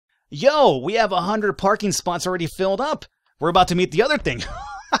Yo, we have 100 parking spots already filled up. We're about to meet the other thing.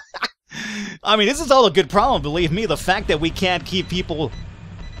 I mean, this is all a good problem, believe me. The fact that we can't keep people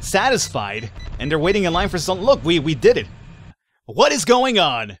satisfied and they're waiting in line for something. Look, we did it. What is going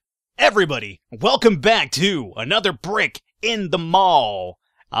on? Everybody, welcome back to another brick in the mall.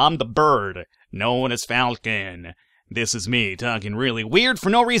 I'm the bird, known as Falcon. This is me talking really weird for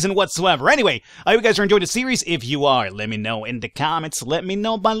no reason whatsoever. Anyway, I hope you guys are enjoying the series. If you are, let me know in the comments. Let me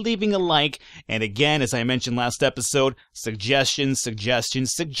know by leaving a like. And again, as I mentioned last episode, suggestions.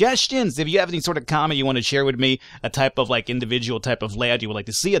 If you have any sort of comment you want to share with me, a type of like individual type of layout you would like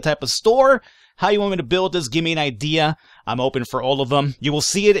to see, a type of store, how you want me to build this, give me an idea. I'm open for all of them. You will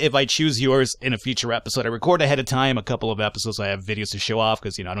see it if I choose yours in a future episode. I record ahead of time, a couple of episodes. I have videos to show off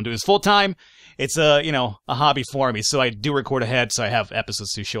because, I don't do this full time. It's a hobby for me. So I do record ahead, so I have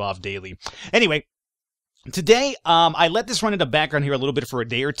episodes to show off daily. Anyway, today, I let this run in the background here a little bit for a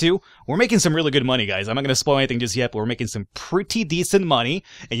day or two. We're making some really good money, guys. I'm not going to spoil anything just yet, but we're making some pretty decent money.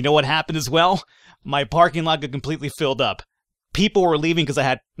 And you know what happened as well? My parking lot got completely filled up. People were leaving because I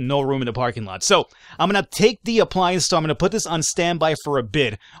had no room in the parking lot. So I'm going to take the appliance store. I'm going to put this on standby for a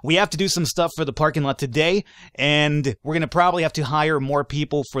bit. We have to do some stuff for the parking lot today, and we're going to probably have to hire more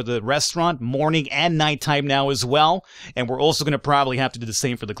people for the restaurant, morning and nighttime now as well. And we're also going to probably have to do the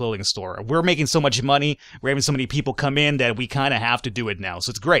same for the clothing store. We're making so much money. We're having so many people come in that we kind of have to do it now.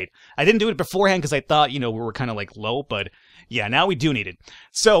 So it's great. I didn't do it beforehand because I thought, we were kind of like low, but yeah, now we do need it.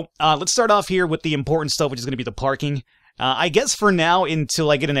 So let's start off here with the important stuff, which is going to be the parking. I guess for now,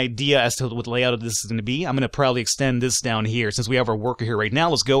 until I get an idea as to what the layout of this is going to be, I'm going to probably extend this down here. Since we have our worker here right now,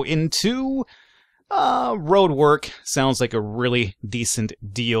 let's go into road work. Sounds like a really decent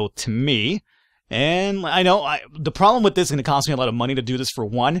deal to me. And I know the problem with this is going to cost me a lot of money to do this for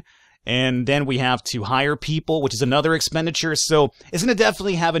one. And then we have to hire people, which is another expenditure. So it's going to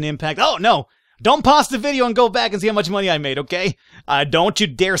definitely have an impact. Oh, no! Don't pause the video and go back and see how much money I made, okay? Don't you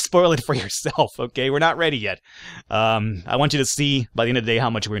dare spoil it for yourself, okay? We're not ready yet. I want you to see by the end of the day how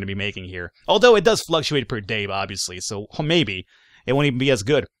much we're going to be making here. Although it does fluctuate per day, obviously, so maybe it won't even be as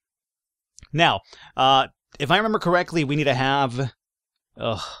good. Now, if I remember correctly, we need to have...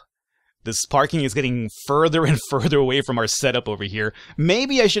 this parking is getting further and further away from our setup over here.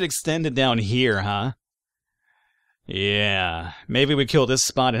 Maybe I should extend it down here, huh? Yeah, maybe we kill this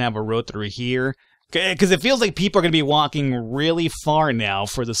spot and have a road through here. Because it feels like people are going to be walking really far now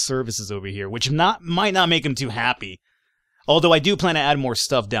for the services over here, which might not make them too happy. Although I do plan to add more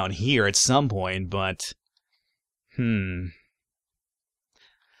stuff down here at some point, but... The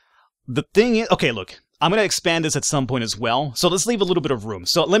thing is... Okay, look. I'm going to expand this at some point as well, so let's leave a little bit of room.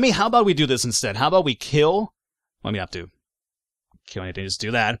 So how about we do this instead? How about we kill... Let me have to... kill anything, just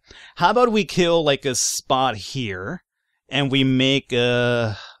do that. How about we kill like a spot here, and we make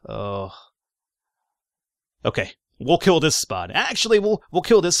okay, we'll kill this spot. Actually, we'll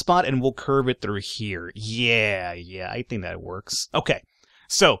kill this spot and we'll curve it through here. Yeah, I think that works. Okay,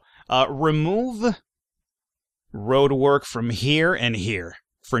 so remove road work from here and here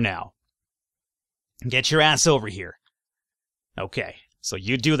for now. Get your ass over here. Okay, so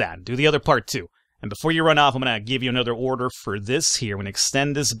you do that. Do the other part too. And before you run off, I'm going to give you another order for this here. I'm going to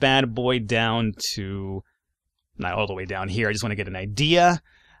extend this bad boy down to... not all the way down here. I just want to get an idea.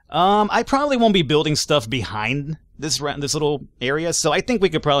 I probably won't be building stuff behind this little area, so I think we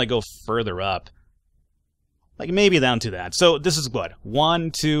could probably go further up. Like maybe down to that. So this is what?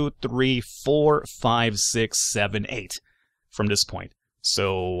 1, 2, 3, 4, 5, 6, 7, 8 from this point.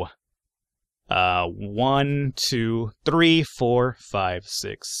 So... 1, 2, 3, 4, 5,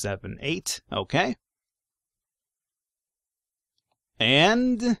 6, 7, 8. Okay.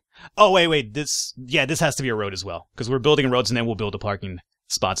 And... oh, wait. This has to be a road as well. Because we're building roads and then we'll build the parking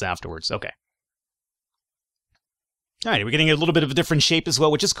spots afterwards. Okay. Alright, we're getting a little bit of a different shape as well,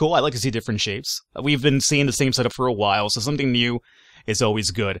 which is cool. I like to see different shapes. We've been seeing the same setup for a while, so something new is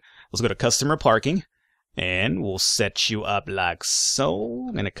always good. Let's go to customer parking. And we'll set you up like so.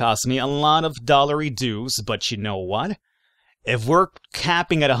 Gonna cost me a lot of dollary dues, but you know what? If we're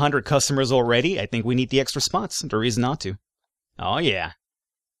capping at 100 customers already, I think we need the extra spots. There's a reason not to. Oh yeah.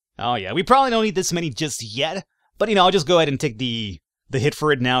 We probably don't need this many just yet, but I'll just go ahead and take the hit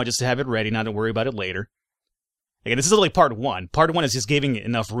for it now just to have it ready, not to worry about it later. Again, this is only part 1. Part 1 is just giving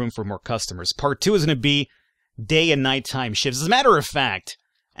enough room for more customers. Part 2 is gonna be day and nighttime shifts. As a matter of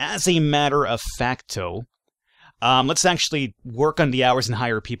facto, let's actually work on the hours and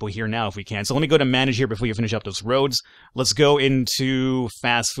hire people here now if we can. So let me go to manage here before you finish up those roads. Let's go into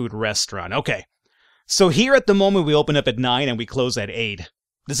fast food restaurant. Okay. So here at the moment we open up at 9 and we close at 8.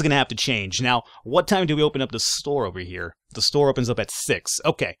 This is going to have to change. Now, what time do we open up the store over here? The store opens up at 6.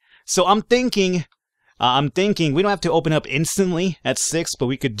 Okay. So I'm thinking we don't have to open up instantly at 6, but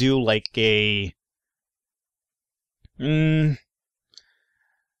we could do like a...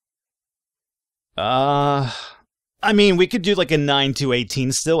 I mean, we could do like a 9 to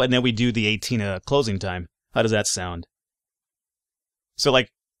 18 still, and then we do the 18 closing time. How does that sound? So, like,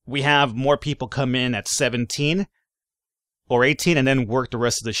 we have more people come in at 17 or 18 and then work the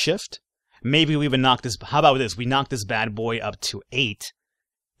rest of the shift. Maybe we even knock this... How about this? We knock this bad boy up to 8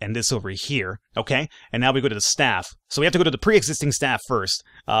 and this over here, okay? And now we go to the staff. So we have to go to the pre-existing staff first.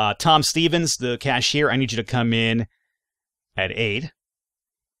 Tom Stevens, the cashier, I need you to come in at 8.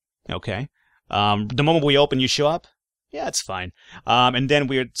 Okay. The moment we open, you show up? Yeah, it's fine. And then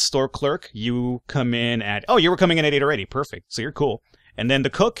we're store clerk. You come in at... Oh, you were coming in at 8 already. Perfect. So you're cool. And then the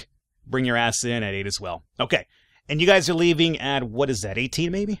cook, bring your ass in at 8 as well. Okay. And you guys are leaving at, what is that,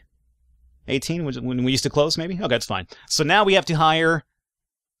 18 maybe? 18 when we used to close maybe? Okay, that's fine. So now we have to hire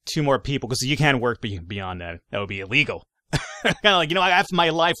 2 more people because you can't work beyond that. That would be illegal. Kind of like, I have my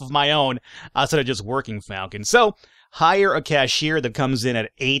life of my own outside of just working Falcon. So... hire a cashier that comes in at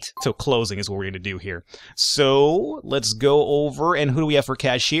 8 till closing is what we're going to do here. So, let's go over, and who do we have for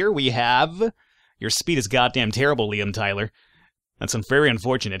cashier? We have... Your speed is goddamn terrible, Liam Tyler. That's very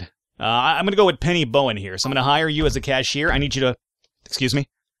unfortunate. I'm going to go with Penny Bowen here. So I'm going to hire you as a cashier. I need you to... Excuse me.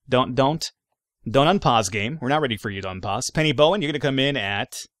 Don't unpause game. We're not ready for you to unpause. Penny Bowen, you're going to come in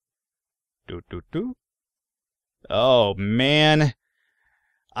at... Oh, man.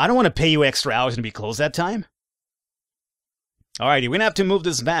 I don't want to pay you extra hours to be closed that time. Alrighty, we're going to have to move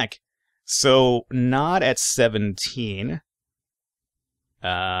this back. So, not at 17.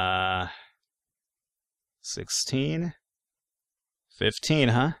 16. 15,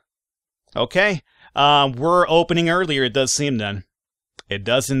 huh? Okay. We're opening earlier, it does seem then. It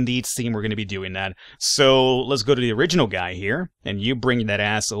does indeed seem we're going to be doing that. So, let's go to the original guy here. And you bring that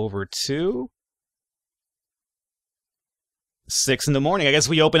ass over to... 6 in the morning. I guess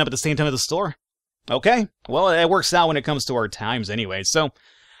we open up at the same time as the store. Okay, well, it works out when it comes to our times anyway, so,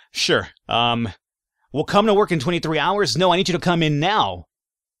 sure. We'll come to work in 23 hours? No, I need you to come in now.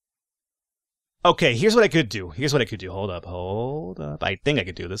 Okay, here's what I could do. Hold up. I think I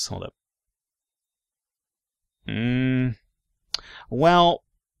could do this. Hold up. Well,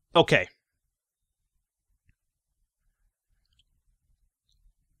 okay.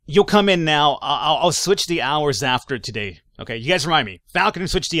 You'll come in now. I'll switch the hours after today. Okay, you guys remind me. Falcon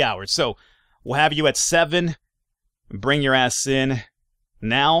switch the hours, so... We'll have you at 7. Bring your ass in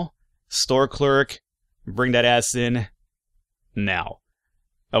now. Store clerk, bring that ass in now.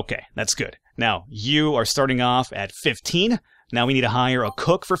 Okay, that's good. Now, you are starting off at 15. Now we need to hire a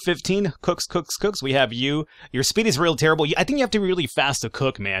cook for 15. Cooks. We have you. Your speed is real terrible. I think you have to be really fast to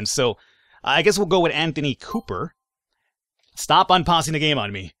cook, man. So, I guess we'll go with Anthony Cooper. Stop unpausing the game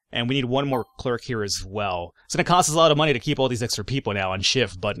on me. And we need 1 more clerk here as well. It's going to cost us a lot of money to keep all these extra people now on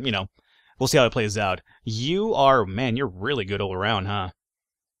shift, but, we'll see how it plays out. You are... Man, you're really good all around, huh?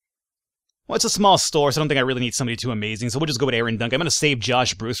 Well, it's a small store, so I don't think I really need somebody too amazing, so we'll just go with Aaron Dunk. I'm going to save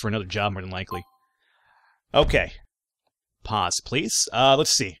Josh Bruce for another job, more than likely. Okay. Pause, please.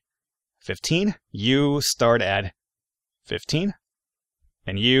 Let's see. 15. You start at 15.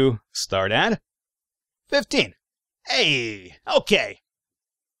 And you start at 15. Hey! Okay.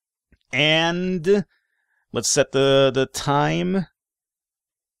 And... let's set the time...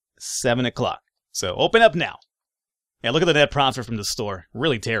 7 o'clock. So, open up now. Yeah, look at the net profit from the store.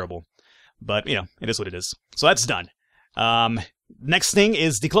 Really terrible. But, it is what it is. So, that's done. Next thing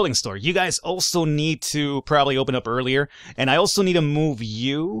is the clothing store. You guys also need to probably open up earlier. And I also need to move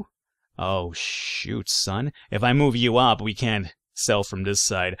you. Oh, shoot, son. If I move you up, we can't sell from this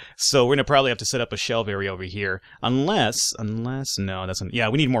side. So, we're going to probably have to set up a shelf area over here. Unless, no, that's... Yeah,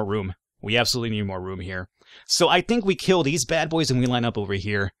 we need more room. We absolutely need more room here. So, I think we kill these bad boys and we line up over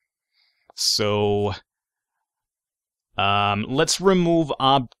here. So, let's remove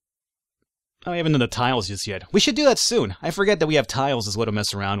I haven't done the tiles just yet. We should do that soon. I forget that we have tiles is what to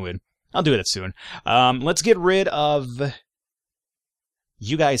mess around with. I'll do that soon. Let's get rid of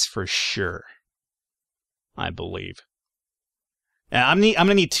you guys for sure. I believe. I'm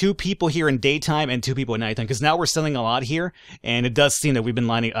gonna need 2 people here in daytime and 2 people at nighttime because now we're selling a lot here, and it does seem that we've been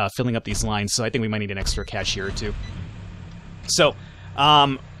filling up these lines. So I think we might need an extra cashier or 2. So,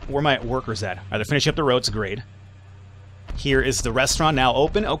 where are my workers at? They're finishing up the roads. Great. Here is the restaurant now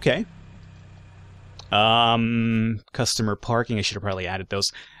open. Okay. Customer parking. I should have probably added those.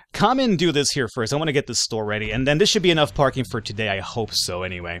 Come and do this here first. I want to get this store ready, and then this should be enough parking for today. I hope so,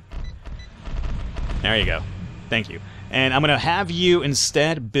 anyway. There you go. Thank you. And I'm going to have you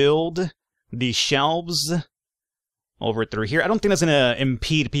instead build the shelves over through here. I don't think that's going to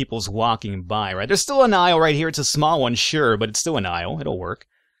impede people's walking by, right? There's still an aisle right here. It's a small one, sure, but it's still an aisle. It'll work.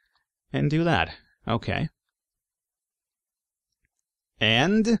 And do that. Okay.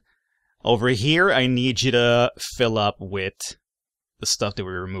 And over here, I need you to fill up with the stuff that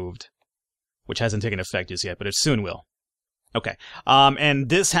we removed, which hasn't taken effect just yet, but it soon will. Okay. And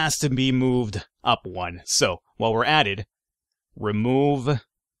this has to be moved up one. So, while we're at it, remove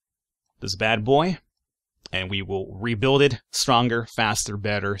this bad boy. And we will rebuild it stronger, faster,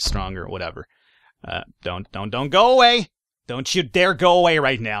 better, stronger, whatever. Don't go away! Don't you dare go away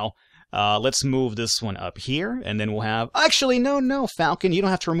right now. Let's move this one up here, and then we'll have... Actually, no, Falcon, you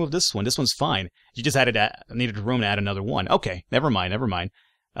don't have to remove this one. This one's fine. You just needed room to add another one. Okay, never mind.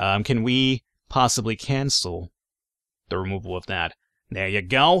 Can we possibly cancel the removal of that? There you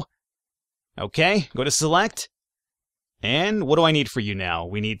go. Okay, go to select. And what do I need for you now?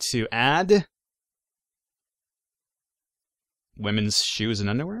 We need to add... women's shoes and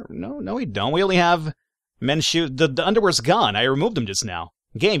underwear? No, we don't. We only have men's shoes. The underwear's gone. I removed them just now.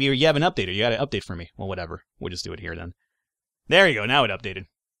 Game, you haven't updated. You got to update for me. Well, whatever. We'll just do it here then. There you go. Now it updated.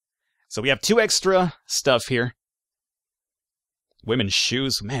 So we have 2 extra stuff here. Women's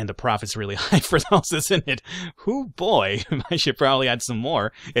shoes. Man, the profit's really high for those, isn't it? Whoo, boy. I should probably add some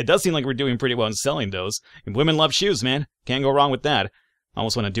more. It does seem like we're doing pretty well in selling those. And women love shoes, man. Can't go wrong with that. I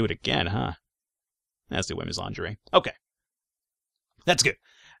almost want to do it again, huh? That's the women's lingerie. Okay. That's good.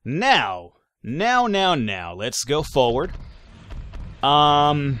 Now, let's go forward.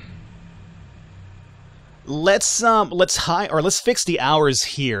 Let's fix the hours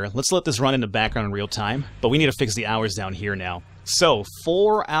here. Let's let this run in the background in real time, but we need to fix the hours down here now. So,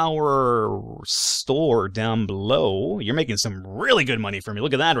 for our store down below, you're making some really good money for me.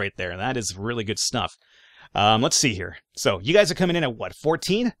 Look at that right there. That is really good stuff. Let's see here. So, you guys are coming in at what,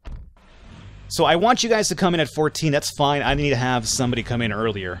 14? So I want you guys to come in at 14. That's fine. I need to have somebody come in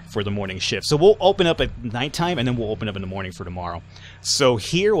earlier for the morning shift. So we'll open up at nighttime, and then we'll open up in the morning for tomorrow. So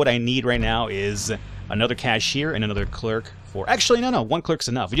here, what I need right now is another cashier and another clerk for... Actually, no. 1 clerk's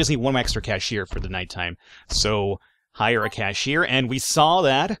enough. We just need 1 extra cashier for the nighttime. So hire a cashier. And we saw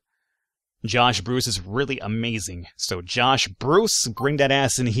that Josh Bruce is really amazing. So Josh Bruce, bring that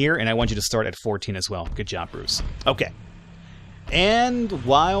ass in here, and I want you to start at 14 as well. Good job, Bruce. Okay. And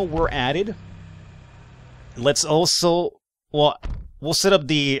while we're at it... let's also, well, we'll set up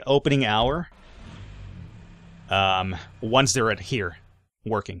the opening hour once they're at here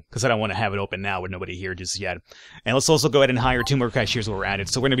working, because I don't want to have it open now with nobody here just yet. And let's also go ahead and hire 2 more cashiers while we're at it.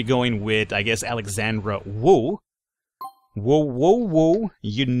 So we're going to be going with, I guess, Alexandra Wu. Whoa,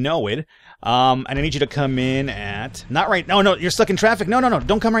 you know it. And I need you to come in at, not right, no, you're stuck in traffic. No,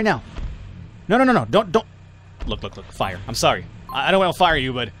 don't come right now. No, don't. Look, fire. I'm sorry. I don't want to fire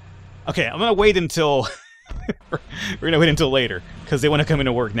you, but, okay, I'm going to wait until... We're going to wait until later, because they want to come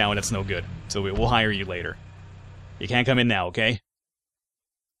into work now, and it's no good. So we'll hire you later. You can't come in now, okay?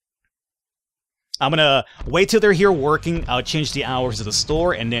 I'm going to wait till they're here working. I'll change the hours of the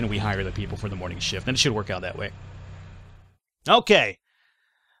store, and then we hire the people for the morning shift. And it should work out that way. Okay.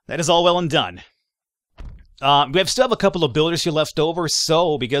 That is all well and done. We still have a couple of builders here left over,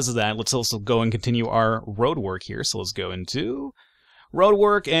 so because of that, let's also go and continue our road work here. So let's go into road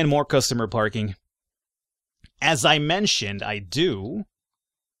work and more customer parking. As I mentioned, I do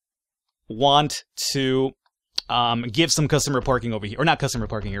want to give some customer parking over here. Or not customer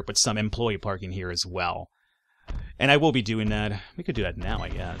parking here, but some employee parking here as well. And I will be doing that. We could do that now, I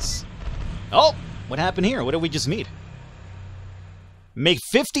guess. Oh! What happened here? What did we just meet? Make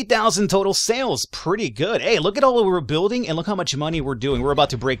 50,000 total sales. Pretty good. Hey, look at all we're building and look how much money we're doing. We're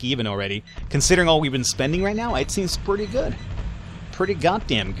about to break even already. Considering all we've been spending right now, it seems pretty good. Pretty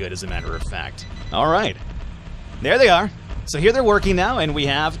goddamn good, as a matter of fact. Alright. There they are. So here they're working now, and we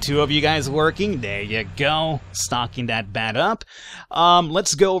have 2 of you guys working. There you go. Stocking that bat up.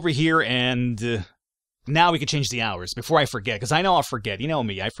 Let's go over here and... now we can change the hours before I forget, because I know I'll forget. You know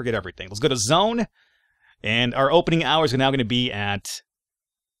me, I forget everything. Let's go to zone, and our opening hours are now going to be at...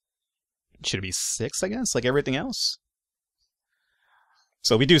 should it be 6, I guess, like everything else?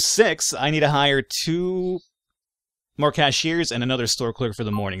 So if we do 6, I need to hire 2 more cashiers and another store clerk for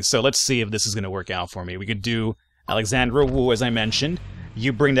the morning. So let's see if this is going to work out for me. We could do Alexandra Wu, as I mentioned.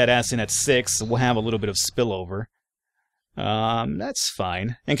 You bring that ass in at 6. We'll have a little bit of spillover. That's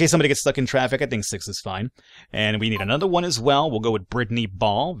fine. In case somebody gets stuck in traffic, I think 6 is fine. And we need another one as well. We'll go with Brittany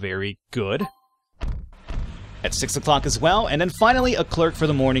Ball. Very good. At 6 o'clock as well. And then finally, a clerk for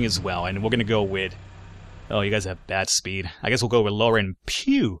the morning as well. And we're going to go with... oh, you guys have bad speed. I guess we'll go with Lauren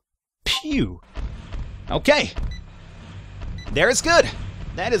Pugh. Okay. There is good.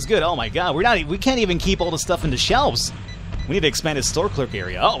 That is good. Oh my god, we can't even keep all the stuff in the shelves. We need to expand the store clerk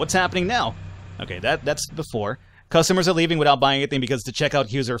area. Oh, what's happening now? Okay, that's before. Customers are leaving without buying anything because the checkout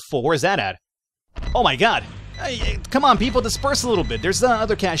queues are full. Where's that at? Oh my god. Hey, come on, people, disperse a little bit. There's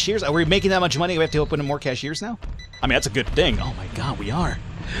other cashiers. Are we making that much money? We have to open more cashiers now? I mean, that's a good thing. Oh my god, we are.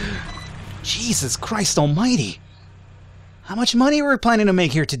 Jesus Christ almighty. How much money are we planning to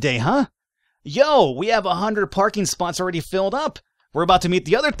make here today, huh? Yo, we have 100 parking spots already filled up. We're about to meet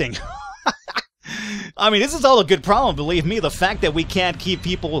the other thing. I mean, this is all a good problem, believe me. The fact that we can't keep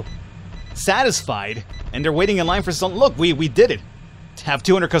people satisfied and they're waiting in line for something. Look, we did it. Have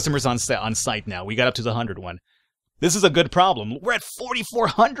 200 customers on site now. We got up to the 100 one. This is a good problem. We're at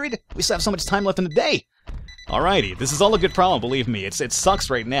 4,400? We still have so much time left in the day. Alrighty, this is all a good problem, believe me. It sucks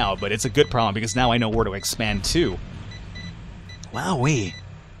right now, but it's a good problem because now I know where to expand to. Wowee.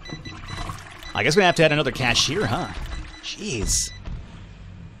 I guess we're gonna have to add another cashier, huh? Jeez.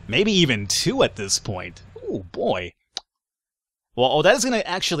 Maybe even 2 at this point. Oh boy. Well, that is going to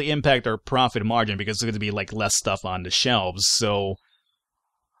actually impact our profit margin because there's going to be like less stuff on the shelves. So,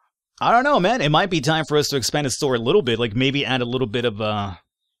 I don't know, man. It might be time for us to expand the store a little bit. Like maybe add a little bit of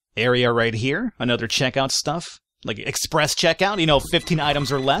area right here. Another checkout stuff. Like express checkout, you know, 15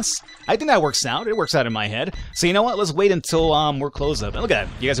 items or less. I think that works out. It works out in my head. So you know what? Let's wait until we're closed up. And look at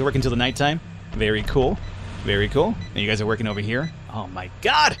that. You guys are working till the nighttime. Very cool. Very cool. And you guys are working over here. Oh my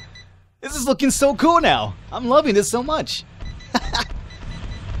god! This is looking so cool now. I'm loving this so much.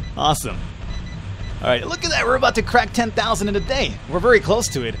 Awesome. Alright, look at that. We're about to crack 10,000 in a day. We're very close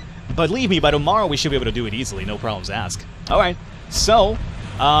to it. But believe me, by tomorrow we should be able to do it easily. No problems asked. Alright, so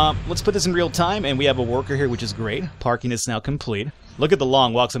let's put this in real time. And we have a worker here, which is great. Parking is now complete. Look at the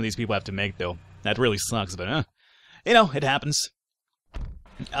long walk some of these people have to make, though. That really sucks, but you know, it happens.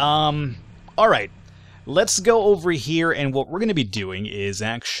 Alright. Let's go over here, and what we're going to be doing is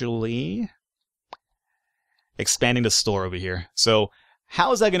actually expanding the store over here. So,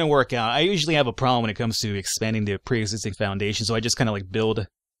 how is that going to work out? I usually have a problem when it comes to expanding the pre-existing foundation, so I just kind of like build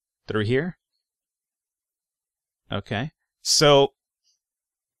through here. Okay. So,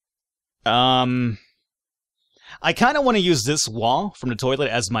 I kind of want to use this wall from the toilet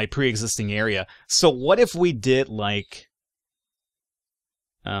as my pre-existing area. So, what if we did like...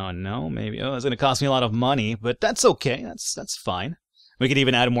 Oh no, maybe. Oh, it's going to cost me a lot of money, but that's okay. That's fine. We could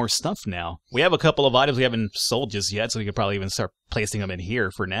even add more stuff now. We have a couple of items we haven't sold just yet, so we could probably even start placing them in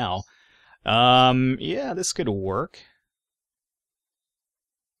here for now. Yeah, this could work.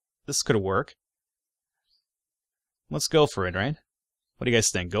 This could work. Let's go for it, right? What do you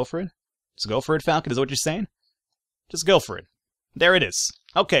guys think? Go for it? Just go for it, Falcon? Is that what you're saying? Just go for it. There it is.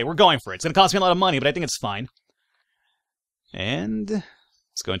 Okay, we're going for it. It's going to cost me a lot of money, but I think it's fine. And...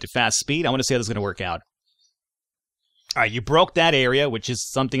 let's go into fast speed. I want to see how this is going to work out. Alright, you broke that area, which is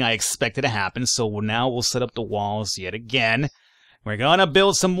something I expected to happen, so now we'll set up the walls yet again. We're going to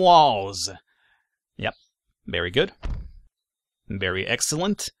build some walls. Yep, very good. Very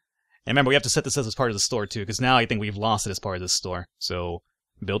excellent. And remember, we have to set this as part of the store, too, because now I think we've lost it as part of the store. So,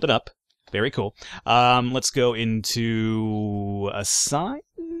 build it up. Very cool. Let's go into assign?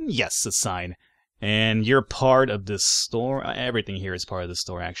 Yes, assign. And you're part of this store. Everything here is part of the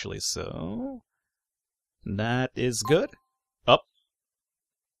store, actually. So that is good. Up.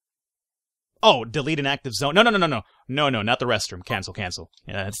 Oh, delete an active zone. No, not the restroom. Cancel.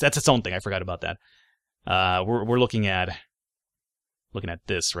 Yeah, that's its own thing. I forgot about that. We're looking at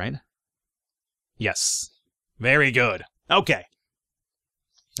this, right? Yes. Very good. Okay.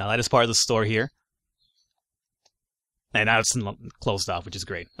 Now that is part of the store here. And now it's closed off, which is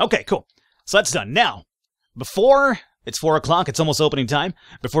great. Okay, cool. So that's done. Now, before it's 4 o'clock, it's almost opening time.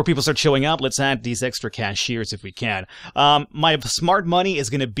 Before people start showing up, let's add these extra cashiers if we can. My smart money is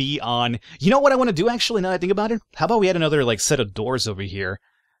going to be on... You know what I want to do, actually, now that I think about it? How about we add another like set of doors over here?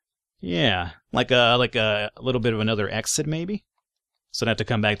 Yeah, like a little bit of another exit, maybe? So I don't have to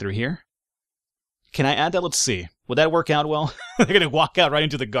come back through here. Can I add that? Let's see. Would that work out well? They're going to walk out right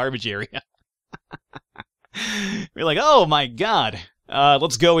into the garbage area. We're like, oh my god.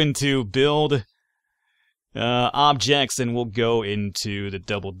 Let's go into build objects, and we'll go into the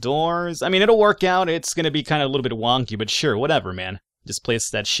double doors. I mean, it'll work out. It's going to be kind of a little bit wonky, but sure, whatever, man. Just place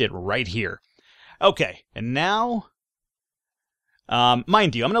that shit right here. Okay, and now,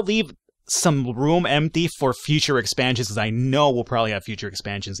 mind you, I'm going to leave some room empty for future expansions, because I know we'll probably have future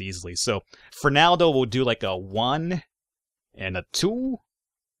expansions easily. So, for now, though, we'll do like a 1 and a 2.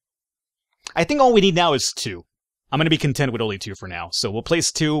 I think all we need now is 2. I'm going to be content with only 2 for now. So we'll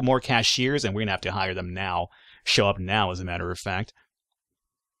place 2 more cashiers, and we're going to have to hire them now. Show up now, as a matter of fact.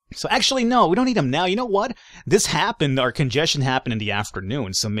 So actually, no, we don't need them now. You know what? This happened, our congestion happened in the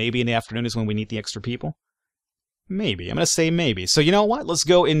afternoon, so maybe in the afternoon is when we need the extra people? Maybe. I'm going to say maybe. So you know what? Let's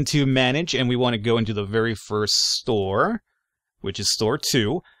go into manage, and we want to go into the very first store, which is store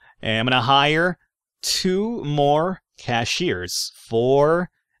 2. And I'm going to hire 2 more cashiers for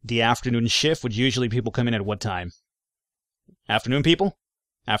the afternoon shift, which usually people come in at what time? Afternoon people?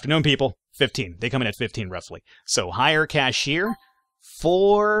 Afternoon people. 15. They come in at 15 roughly. So hire cashier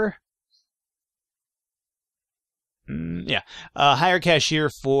for... hire cashier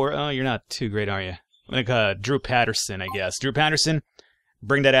for... Oh, you're not too great, are you? Like Drew Patterson, I guess. Drew Patterson,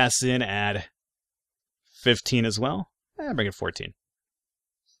 bring that ass in at 15 as well. Bring it 14.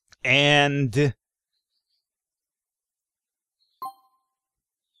 And...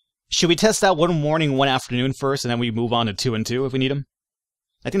 should we test out 1 morning, 1 afternoon first, and then we move on to 2 and 2 if we need them?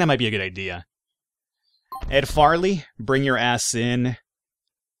 I think that might be a good idea. Ed Farley, bring your ass in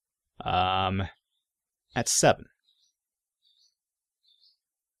at 7.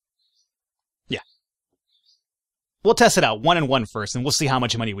 Yeah. We'll test it out 1 and 1 first, and we'll see how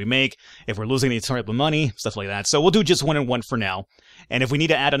much money we make, if we're losing any sort of money, stuff like that. So we'll do just 1 and 1 for now. And if we need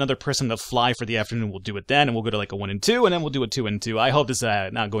to add another person to fly for the afternoon, we'll do it then, and we'll go to like a 1 and 2, and then we'll do a 2 and 2. I hope this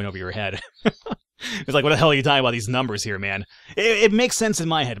is not going over your head. It's like, what the hell are you talking about these numbers here, man? It makes sense in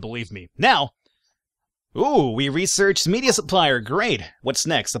my head, believe me. Now, ooh, we researched media supplier. Great. What's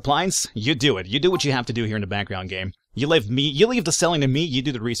next? Appliance? You do it. You do what you have to do here in the background game. You leave the selling to me, you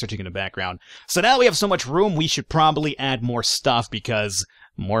do the researching in the background. So now we have so much room, we should probably add more stuff because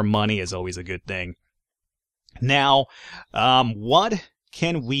more money is always a good thing. Now, what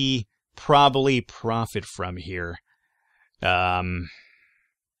can we probably profit from here?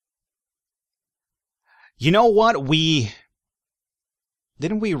 You know what?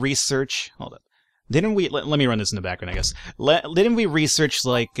 Didn't we research? Hold up. Didn't we? Let me run this in the background, I guess. Didn't we research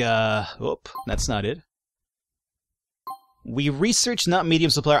like? That's not it. We researched not medium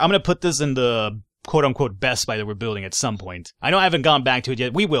supplier. I'm gonna put this in the quote-unquote Best Buy that we're building at some point. I know I haven't gone back to it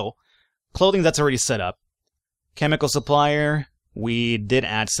yet. We will. Clothing, that's already set up. Chemical supplier. We did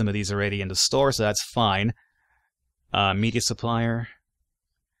add some of these already in the store, so that's fine. Media supplier.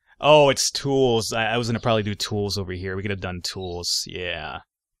 Oh, it's tools. I was going to probably do tools over here. We could have done tools. Yeah.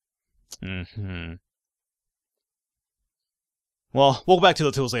 Well, we'll go back to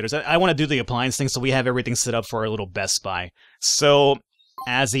the tools later. I want to do the appliance thing so we have everything set up for our little Best Buy. So,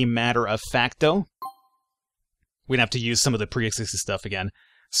 as a matter of fact, though, we're going to have to use some of the pre-existing stuff again.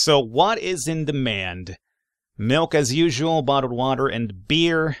 So, what is in demand? Milk as usual, bottled water, and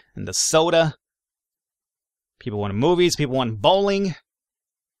beer, and the soda. People want movies, people want bowling.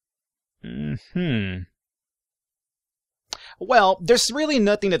 Well, there's really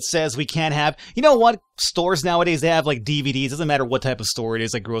nothing that says we can't have... You know what? Stores nowadays, they have, like, DVDs. Doesn't matter what type of store it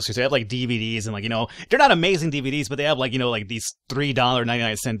is, like groceries. They have, like, DVDs and, like, you know... They're not amazing DVDs, but they have, like, you know, like, these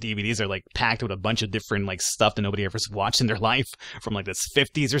 $3.99 DVDs are, like, packed with a bunch of different, like, stuff that nobody ever's watched in their life from, like, the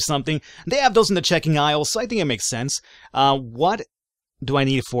 50s or something. They have those in the checking aisle, so I think it makes sense. What do I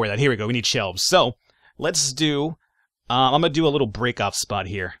need for that? Here we go. We need shelves. So, let's do... I'm going to do a little break-off spot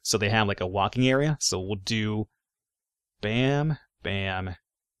here. So they have, like, a walking area. So we'll do... Bam, bam,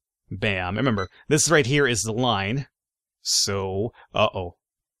 bam. Remember, this right here is the line. So, uh-oh.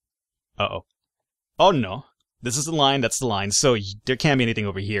 Oh, no. This is the line, that's the line. So, there can't be anything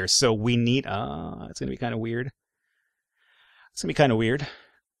over here. So, we need... it's going to be kind of weird. It's going to be kind of weird.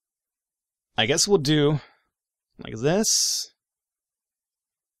 I guess we'll do... like this.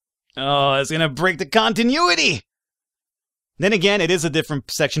 Oh, it's going to break the continuity! Then again, it is a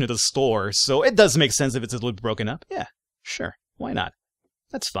different section of the store, so it does make sense if it's a little broken up. Yeah, sure. Why not?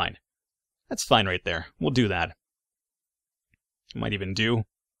 That's fine. That's fine right there. We'll do that. Might even do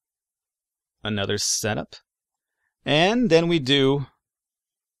another setup. And then we do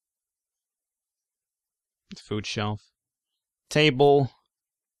food shelf, table,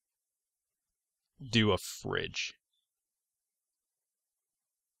 do a fridge.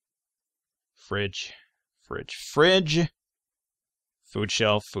 Fridge. Food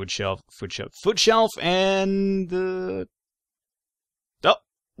shelf, and... oh,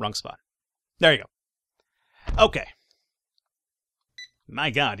 wrong spot. There you go. Okay. My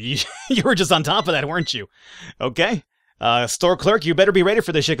God, you were just on top of that, weren't you? Okay. Store clerk, you better be ready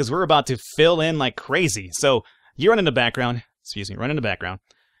for this shit, because we're about to fill in like crazy. So, you run in the background. Excuse me, run in the background.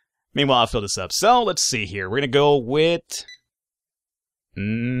 Meanwhile, I'll fill this up. So, let's see here. We're going to go with...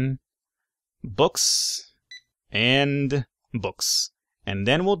 books. And books. And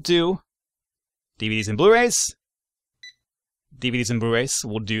then we'll do DVDs and Blu-rays. DVDs and Blu-rays.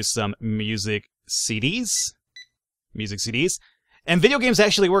 We'll do some music CDs. And video games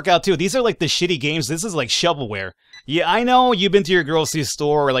actually work out too. These are like the shitty games. This is like shovelware. Yeah, I know you've been to your grocery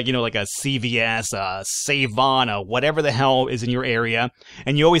store or like, you know, like a CVS, a Save-On, whatever the hell is in your area.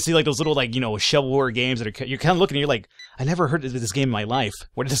 And you always see like those little like, you know, shovelware games that are, you're kind of looking and you're like, I never heard of this game in my life.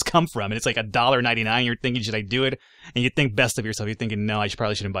 Where did this come from? And it's like $1.99. You're thinking, should I do it? And you think best of yourself. You're thinking, no,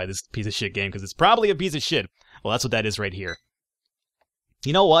 probably shouldn't buy this piece of shit game because it's probably a piece of shit. Well, that's what that is right here.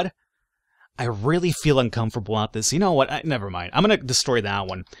 You know what? I really feel uncomfortable at this. You know what? Never mind. I'm going to destroy that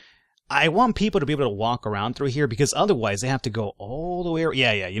one. I want people to be able to walk around through here because otherwise they have to go all the way around.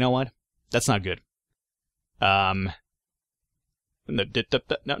 Yeah, you know what? That's not good. No,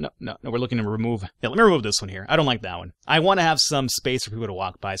 we're looking to remove. Yeah, let me remove this one here. I don't like that one. I want to have some space for people to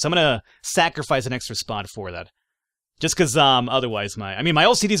walk by. So I'm going to sacrifice an extra spot for that. Just because otherwise my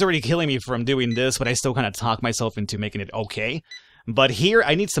OCD is already killing me from doing this, but I still kind of talk myself into making it okay. But here,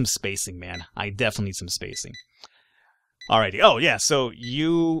 I need some spacing, man. I definitely need some spacing. Alrighty. Oh, yeah, so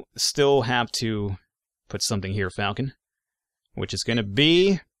you still have to put something here, Falcon. Which is going to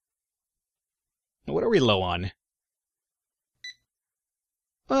be... What are we low on?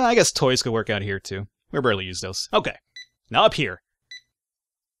 Well, I guess toys could work out here, too. We barely use those. Okay. Now up here.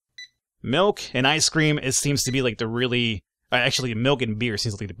 Milk and ice cream seems to be like the really... Actually, milk and beer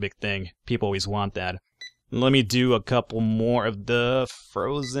seems like the big thing. People always want that. Let me do a couple more of the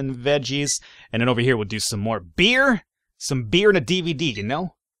frozen veggies. And then over here, we'll do some more beer. Some beer and a DVD, you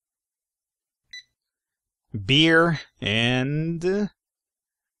know? Beer and...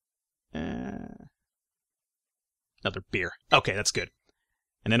 another beer. Okay, that's good.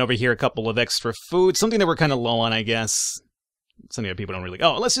 And then over here, a couple of extra food. Something that we're kind of low on, I guess. Something that people don't really...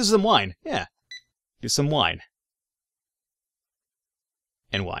 Oh, let's do some wine. Yeah. Do some wine.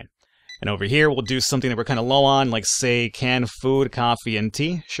 And wine. And over here, we'll do something that we're kind of low on, like, say, canned food, coffee, and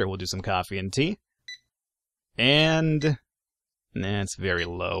tea. Sure, we'll do some coffee and tea. And... Nah, it's very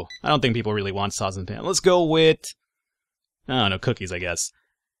low. I don't think people really want sauce and pan. Let's go with... I don't know, cookies, I guess.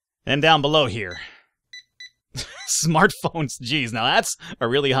 And down below here. Smartphones. Geez, now that's a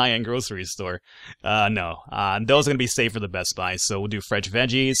really high-end grocery store. No. Those are going to be safe for the Best Buy, so we'll do fresh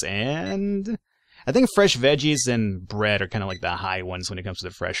veggies and... I think fresh veggies and bread are kind of like the high ones when it comes to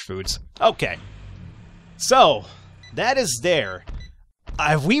the fresh foods. Okay. So, that is there.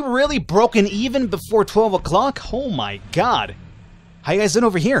 Have we really broken even before 12 o'clock? Oh my god. How you guys doing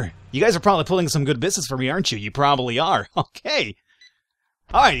over here? You guys are probably pulling some good business for me, aren't you? You probably are. Okay.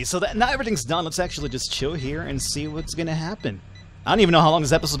 Alrighty, so now everything's done. Let's actually just chill here and see what's gonna happen. I don't even know how long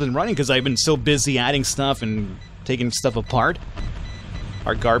this episode's been running because I've been so busy adding stuff and taking stuff apart.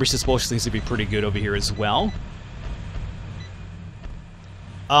 Our garbage disposal seems to be pretty good over here as well.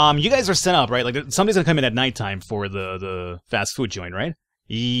 You guys are set up, right? Like, somebody's gonna come in at nighttime for the fast food joint, right?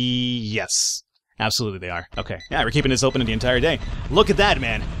 Yes. Absolutely they are. Okay. Yeah, we're keeping this open the entire day. Look at that,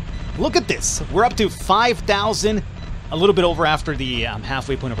 man. Look at this. We're up to 5,000, a little bit over after the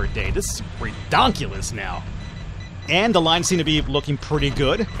halfway point of our day. This is redonkulous now. And the lines seem to be looking pretty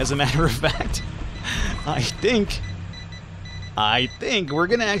good, as a matter of fact. I think we're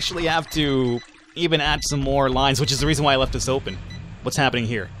gonna actually have to even add some more lines, which is the reason why I left this open. What's happening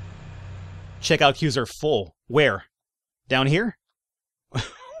here? Checkout queues are full. Where? Down here?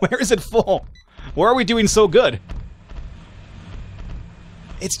 Where is it full? Where are we doing so good?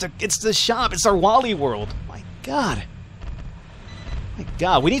 It's the shop. It's our Wally World. My God. My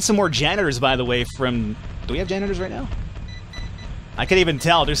God. We need some more janitors, by the way, from... Do we have janitors right now? I can't even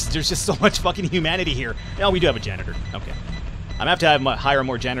tell. There's just so much fucking humanity here. No, we do have a janitor. Okay. I'm gonna have to hire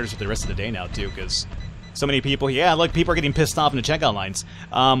more janitors for the rest of the day now, too, because so many people... Yeah, look, people are getting pissed off in the checkout lines.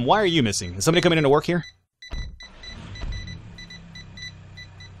 Why are you missing? Is somebody coming in to work here?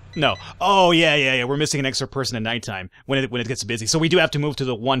 No. Oh, yeah. We're missing an extra person at nighttime when it gets busy. So we do have to move to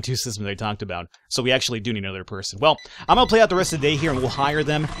the 1-2 system that I talked about. So we actually do need another person. Well, I'm going to play out the rest of the day here, and we'll hire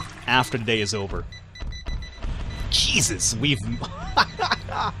them after the day is over. Jesus, we've...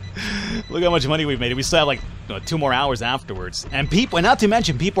 Look how much money we've made. We still have, like, 2 more hours afterwards. And not to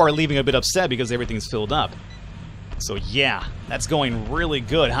mention, people are leaving a bit upset because everything's filled up. So, yeah, that's going really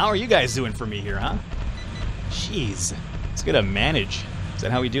good. How are you guys doing for me here, huh? Jeez. It's good to manage. Is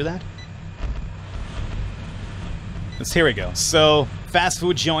that how we do that? Here we go. So, fast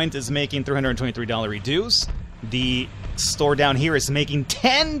food joint is making $323 dues. The store down here is making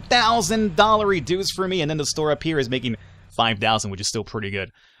 $10,000 dues for me, and then the store up here is making $5,000, which is still pretty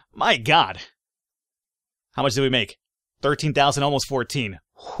good. My God. How much did we make? 13,000, almost 14.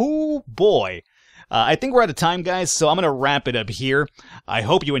 Whoo boy. I think we're out of time, guys, so I'm going to wrap it up here. I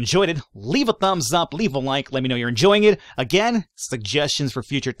hope you enjoyed it. Leave a thumbs up, leave a like, let me know you're enjoying it. Again, suggestions for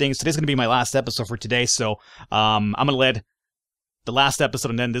future things. Today's going to be my last episode for today, so I'm going to let the last episode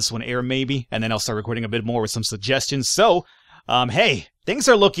and then this one air maybe, and then I'll start recording a bit more with some suggestions. So, hey, things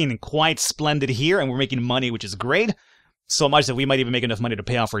are looking quite splendid here, and we're making money, which is great. So much that we might even make enough money to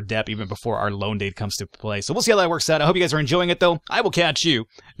pay off our debt even before our loan date comes to play. So we'll see how that works out. I hope you guys are enjoying it, though. I will catch you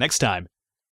next time.